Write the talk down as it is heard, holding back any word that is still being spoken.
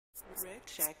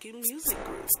Music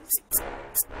Group.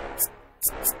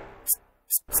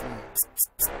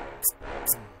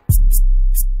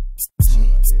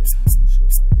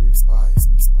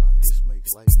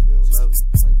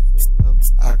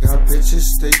 I got bitches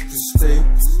state to state,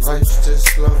 life's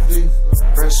just lovely.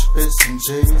 Fresh fits and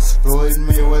J's, Floyd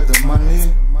Mayweather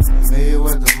money,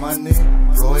 Mayweather money,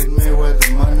 Floyd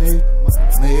Mayweather money,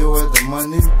 Mayweather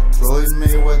money, Floyd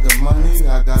Mayweather money.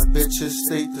 I got bitches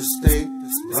state to state,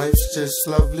 life's just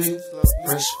lovely.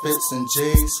 Fresh fits and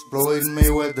J's, Floyd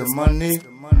Mayweather money,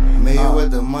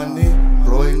 Mayweather money,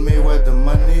 Floyd Mayweather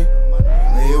money,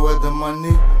 Mayweather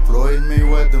money, Floyd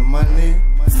Mayweather money.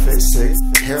 Face it,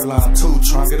 hairline too,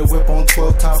 tryna get a whip on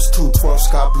 12 times 2, 12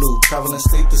 sky blue, traveling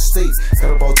state to state,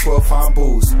 got about 12 fine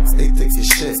booze, they thick as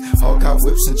shit, all got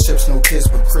whips and chips, no kids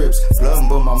but cribs, blood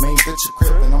but my main bitch a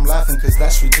crib, and I'm laughing cause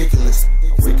that's ridiculous. I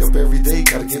wake up every day,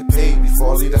 gotta get paid,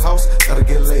 before I leave the house, gotta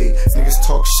get laid, niggas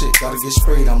talk shit, gotta get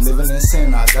sprayed, I'm living in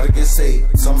sin, I gotta get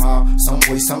saved, somehow, some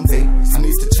way, someday, I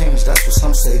need to change, that's what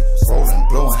some say, rolling,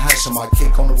 blowing hash on my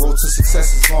cake, on the road to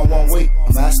success, it's long one way,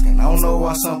 I'm asking, I don't know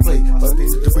why some play, but they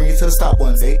to bring you to a stop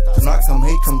one day. Do not come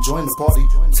hate, come join the party.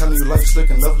 I'm telling you life's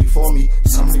looking lovely for me.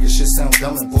 Some niggas shit sound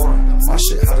dumb and boring. My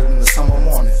shit hotter than the summer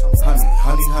morning. Honey,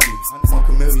 honey, honey,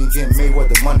 $1 million getting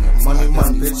Mayweather money. Money,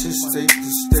 money. Bitches state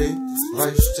to state,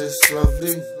 life's just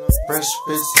lovely. Fresh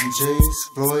fits and J's,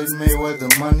 Floyd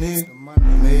Mayweather money,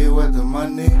 Mayweather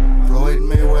money, Floyd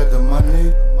Mayweather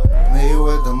money,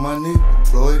 Mayweather money,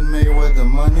 Floyd Mayweather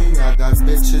money. I got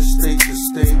bitches state to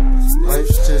state,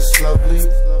 life's just lovely.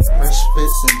 Fresh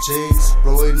fits and J's,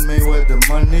 Floyd Mayweather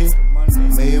money,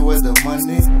 Mayweather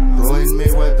money, Floyd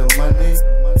Mayweather money,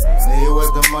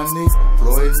 Mayweather money,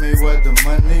 Floyd Mayweather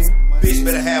money. Bitch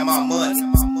better have my money,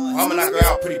 I'ma knock her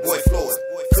out, pretty boy Floyd.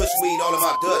 Kush weed all in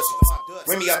my Dutch,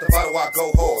 bring me out the bottle while I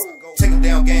go hard. Take him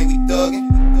down gang, we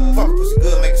thuggin', fuck a pussy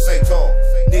good, make it say tall.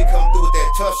 Nigga come through with that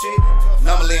tough shit, and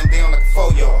I'ma lay him down like a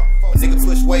 4-yard. A nigga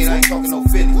push weight, I ain't talking no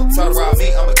fitness. Try to rob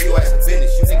me, I'ma give your ass the business.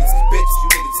 You niggas is bitches, you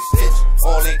niggas is snitch.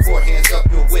 All in court, hands up,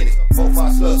 you a witness. 4,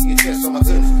 5 slugs, get chest on my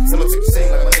goodness. Yellow take the scene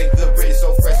like my nigga good British.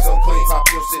 So fresh, so clean, pop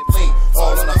your shit clean.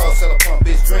 All on the house, sell a pump,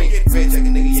 bitch dream. Red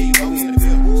jacket nigga, yeah, you know we in the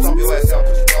building. Stomp your ass out,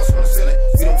 put your cross on the ceiling.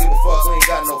 We don't give a fuck, we ain't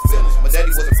got no feelings. My daddy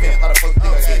was a pimp, how the fuck you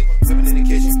think I get it? Living in the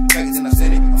kitchen, packaging I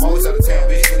send it. I'm always out of town,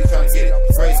 bitch, really trying to get it.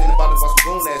 Raised in the bottom by some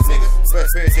goon ass niggas. Fresh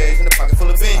pair of J's in the pocket full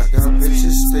of beans. I got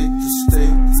bitches state to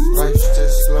state, life's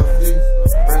just lovely.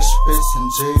 Fresh fits and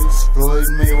J's, Floyd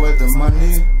Mayweather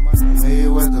money,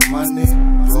 Mayweather money,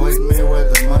 Floyd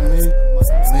Mayweather money,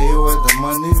 Mayweather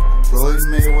money, Floyd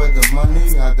Mayweather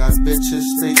money. I got bitches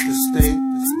state to state,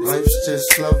 life's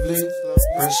just lovely.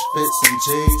 Fresh fits and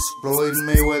J's, Floyd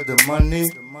Mayweather money,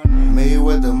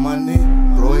 Mayweather money,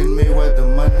 Floyd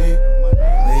Mayweather money,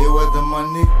 Mayweather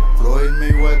money, Floyd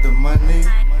Mayweather money.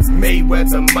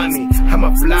 Mayweather money,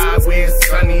 I'ma fly where it's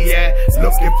sunny at.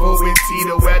 Looking for it,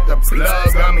 Tito at the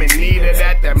plug. I'm in need of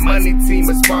that. That money team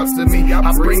is sponsor me.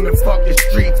 I bring the fucking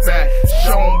streets back,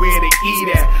 show 'em where to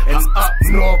eat at. And up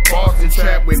north Boston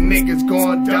trap with niggas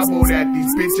going double that.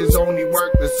 These bitches only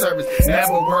work the service,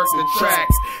 never work the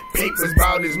tracks. Papers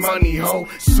about his money, ho.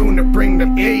 Soon to bring the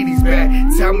 80s back.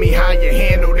 Tell me how you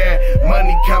handle that.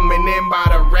 Money coming in by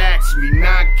the racks, we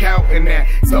not counting that.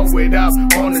 Throw it up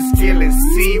on the scale and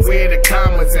see where the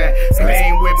commas at.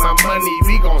 Playing with my money,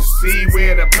 we gon' see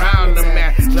where the problem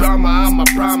at. Drama, I'm a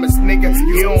promise, nigga,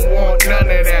 you don't want none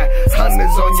of that.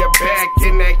 Hundreds on your back,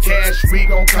 in that cash, we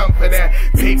gon' come for that.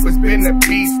 Papers been a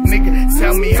beast, nigga,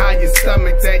 tell me how you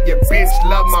stomach that. Your bitch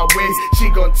love my way, she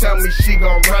gon' tell me she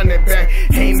gon' run it back.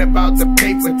 Ain't about the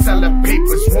paper, tell the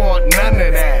papers want none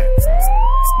of that.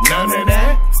 None of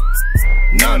that,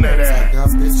 none of that. I got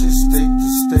bitches state to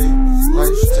state,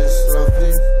 life's just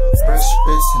lovely. Fresh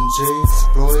fits and J's,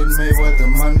 Floyd Mayweather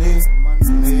money,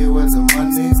 Mayweather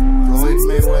money, Floyd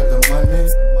Mayweather money,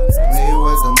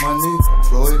 Mayweather money,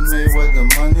 Floyd Mayweather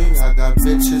money. I got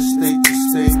bitches state to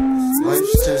state,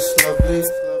 life's just lovely.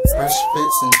 Fresh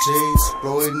fits and J's,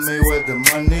 Floyd Mayweather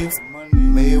money,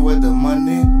 Mayweather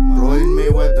money,